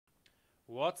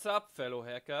What's up, fellow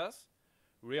hackers?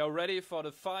 We are ready for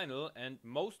the final and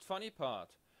most funny part.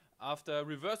 After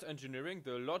reverse engineering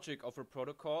the logic of a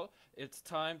protocol, it's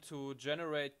time to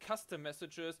generate custom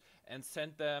messages and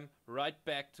send them right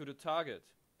back to the target.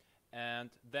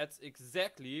 And that's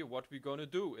exactly what we're gonna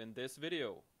do in this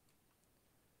video.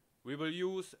 We will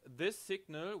use this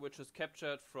signal, which is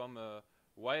captured from a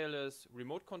wireless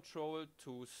remote control,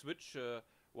 to switch a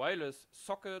wireless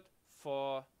socket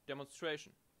for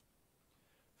demonstration.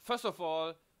 First of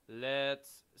all,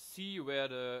 let's see where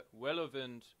the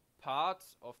relevant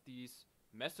parts of these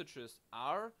messages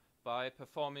are by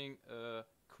performing a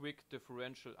quick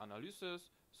differential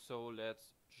analysis. So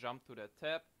let's jump to that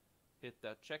tab, hit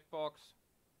that checkbox,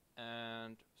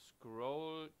 and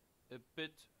scroll a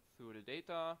bit through the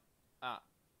data.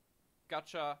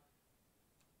 Gotcha.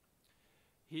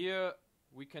 Here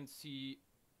we can see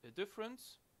a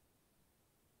difference.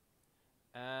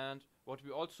 And what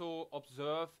we also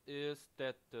observe is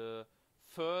that the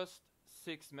first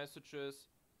 6 messages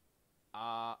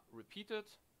are repeated.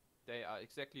 They are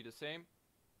exactly the same.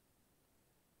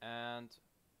 And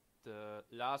the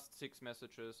last 6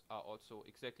 messages are also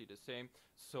exactly the same.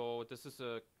 So this is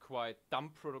a quite dumb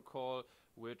protocol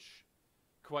which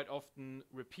quite often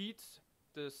repeats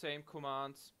the same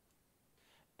commands.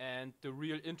 And the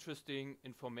real interesting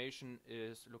information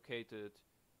is located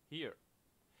here.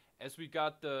 As we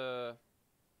got the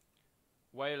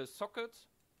wireless socket,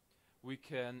 we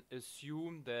can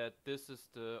assume that this is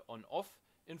the on-off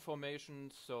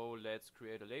information. So let's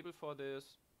create a label for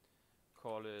this,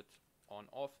 call it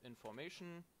on-off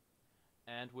information,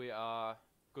 and we are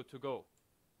good to go.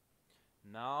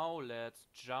 Now let's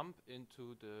jump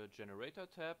into the generator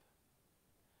tab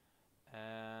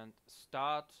and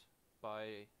start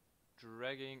by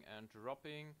dragging and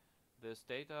dropping this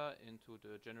data into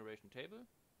the generation table.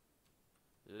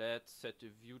 Let's set the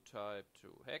view type to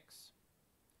hex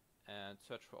and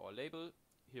search for our label.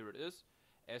 Here it is.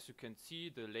 As you can see,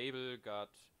 the label got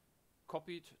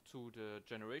copied to the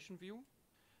generation view.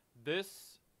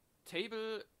 This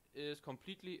table is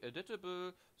completely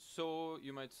editable, so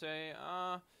you might say,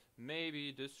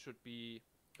 maybe this should be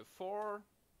a 4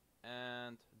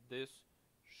 and this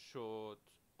should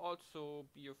also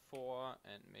be a 4,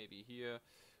 and maybe here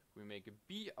we make a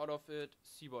B out of it,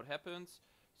 see what happens.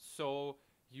 So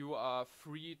you are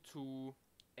free to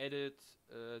edit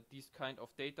these kind of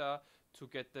data to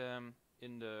get them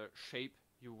in the shape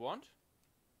you want.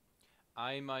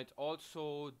 I might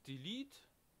also delete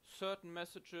certain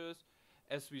messages.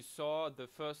 As we saw, the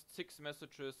first 6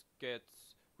 messages get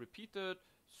repeated.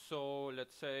 So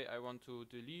let's say I want to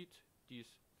delete these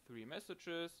 3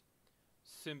 messages,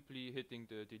 simply hitting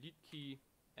the delete key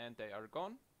and they are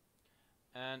gone.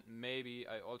 And maybe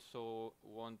I also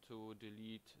want to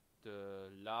delete the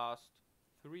last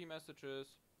 3 messages,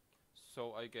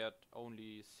 so I get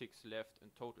only 6 left in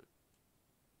total.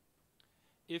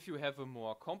 If you have a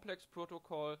more complex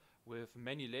protocol with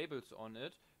many labels on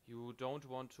it, you don't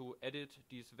want to edit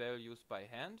these values by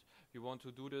hand. You want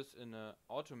to do this in an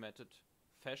automated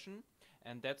fashion,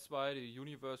 and that's why the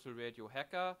Universal Radio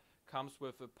Hacker comes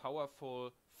with a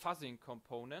powerful fuzzing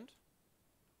component.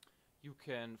 You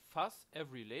can fuzz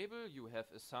every label you have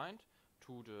assigned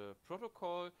to the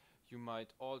protocol. You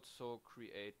might also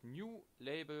create new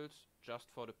labels just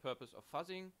for the purpose of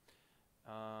fuzzing.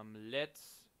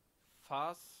 Let's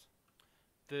fuzz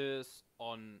this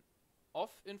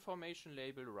on-off information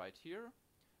label right here.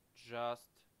 Just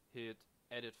hit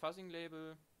edit fuzzing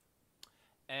label,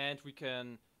 and we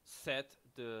can set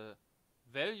the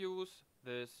values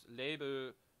this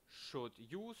label should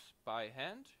use by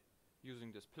hand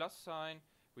using this plus sign.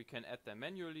 We can add them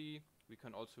manually. We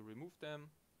can also remove them.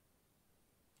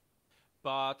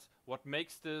 But what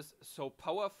makes this so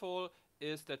powerful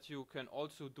is that you can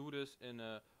also do this in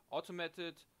an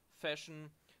automated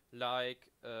fashion. Like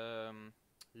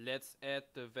let's add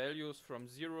the values from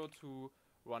 0 to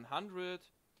 100.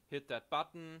 Hit that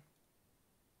button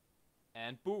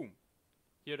and boom,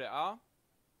 here they are.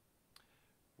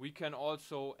 We can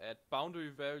also add boundary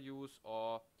values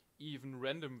or even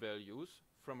random values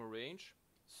from a range.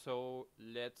 So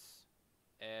let's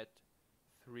add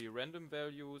 3 random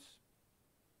values.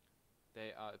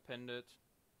 They are appended.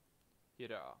 Here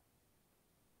they are.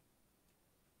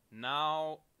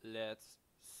 Now let's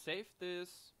save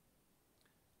this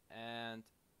and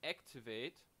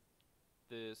activate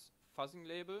this fuzzing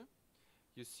label.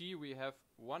 You see we have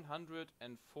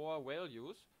 104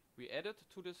 values we added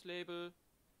to this label.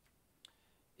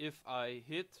 If I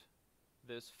hit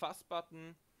this fuzz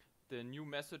button, the new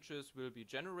messages will be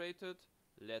generated.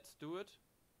 Let's do it.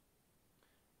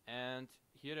 And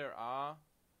here there are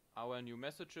our new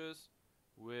messages.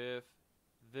 with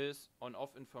this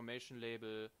on-off information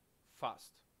label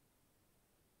fast.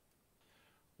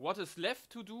 What is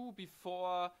left to do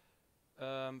before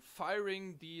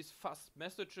firing these fast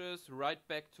messages right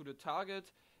back to the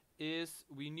target is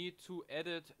we need to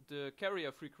edit the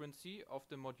carrier frequency of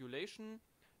the modulation.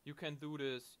 You can do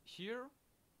this here.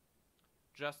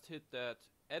 Just hit that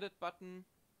edit button.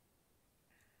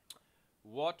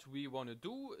 What we want to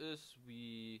do is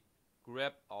we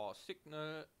grab our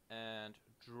signal and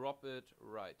drop it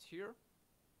right here.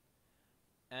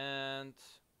 And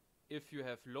if you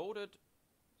have loaded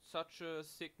such a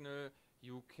signal,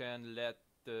 you can let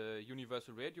the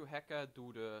Universal Radio Hacker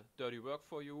do the dirty work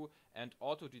for you and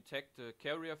auto detect the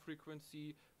carrier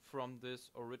frequency from this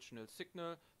original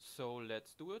signal. So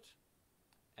let's do it.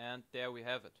 And there we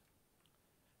have it.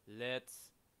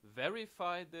 Let's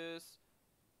verify this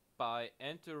by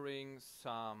entering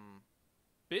some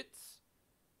bits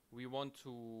we want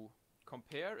to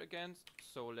compare against.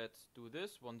 So let's do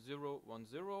this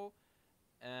 1010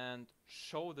 and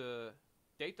show the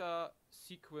data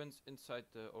sequence inside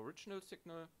the original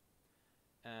signal,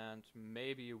 and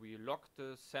maybe we lock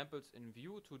the samples in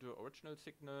view to the original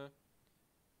signal,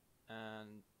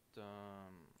 and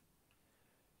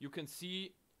you can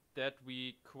see that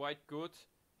we quite good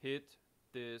hit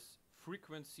this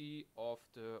frequency of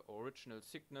the original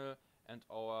signal, and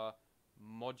our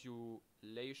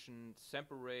modulation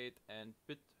sample rate and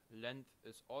bit length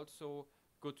is also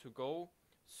good to go.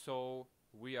 So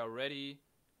we are ready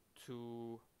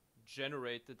to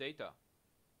generate the data.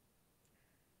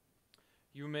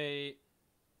 You may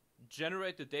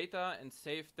generate the data and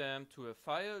save them to a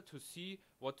file to see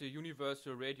what the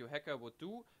Universal Radio Hacker would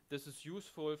do. This is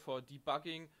useful for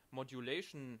debugging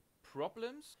modulation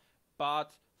problems,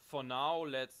 but for now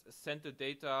let's send the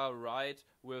data right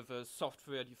with a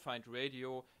software-defined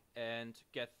radio and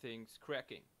get things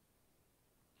cracking.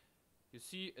 You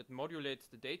see, it modulates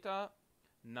the data.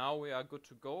 Now we are good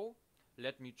to go.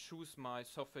 Let me choose my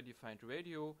software-defined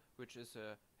radio, which is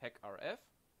a HackRF.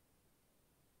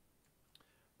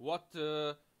 What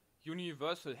the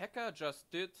Universal Hacker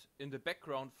just did in the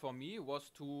background for me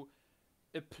was to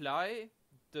apply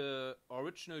the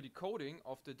original decoding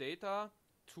of the data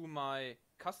to my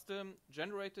custom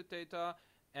generated data,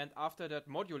 and after that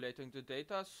modulating the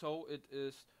data so it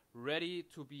is ready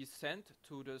to be sent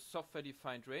to the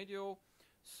software-defined radio.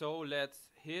 So let's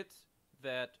hit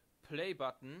that play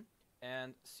button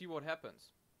and see what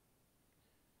happens.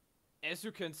 As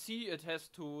you can see, it has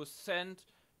to send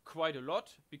quite a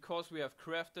lot because we have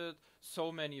crafted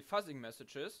so many fuzzing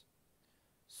messages.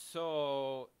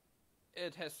 So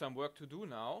it has some work to do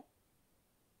now.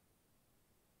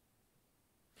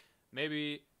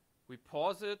 Maybe we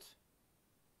pause it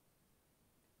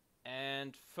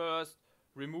and first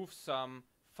remove some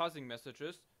fuzzing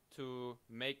messages to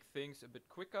make things a bit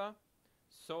quicker.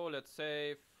 So let's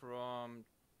say from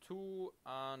 2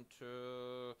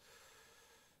 until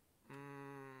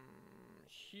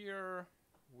here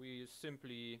we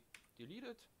simply delete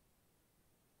it.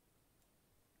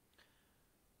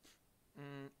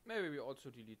 Maybe we also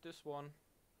delete this one.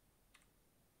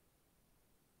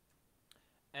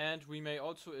 And we may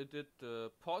also edit the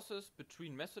pauses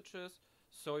between messages.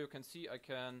 So you can see I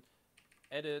can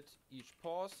edit each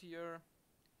pause here.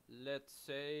 Let's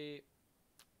say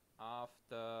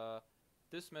after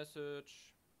this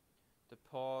message, the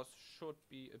pause should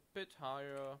be a bit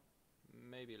higher,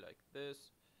 maybe like this.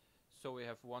 So we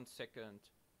have 1 second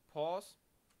pause.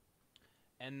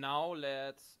 And now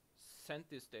let's send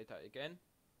this data again.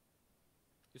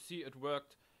 You see it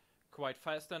worked quite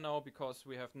faster now because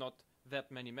we have not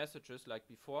that many messages like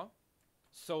before.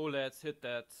 So let's hit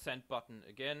that send button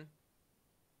again.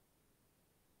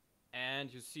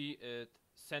 And you see it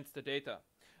sends the data.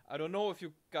 I don't know if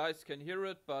you guys can hear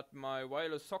it, but my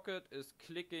wireless socket is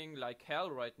clicking like hell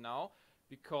right now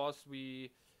because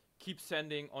we keep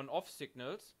sending on-off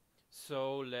signals.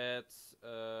 So let's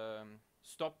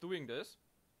stop doing this.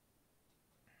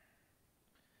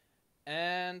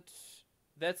 And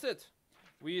that's it.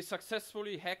 We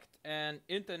successfully hacked an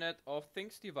Internet of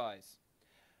Things device.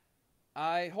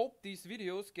 I hope these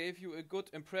videos gave you a good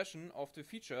impression of the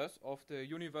features of the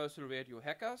Universal Radio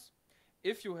Hackers.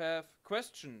 If you have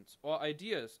questions or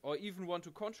ideas or even want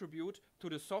to contribute to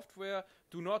the software,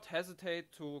 do not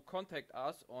hesitate to contact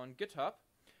us on GitHub.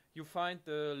 You find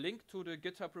the link to the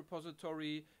GitHub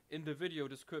repository in the video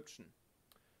description.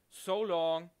 So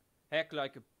long, hack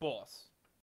like a boss.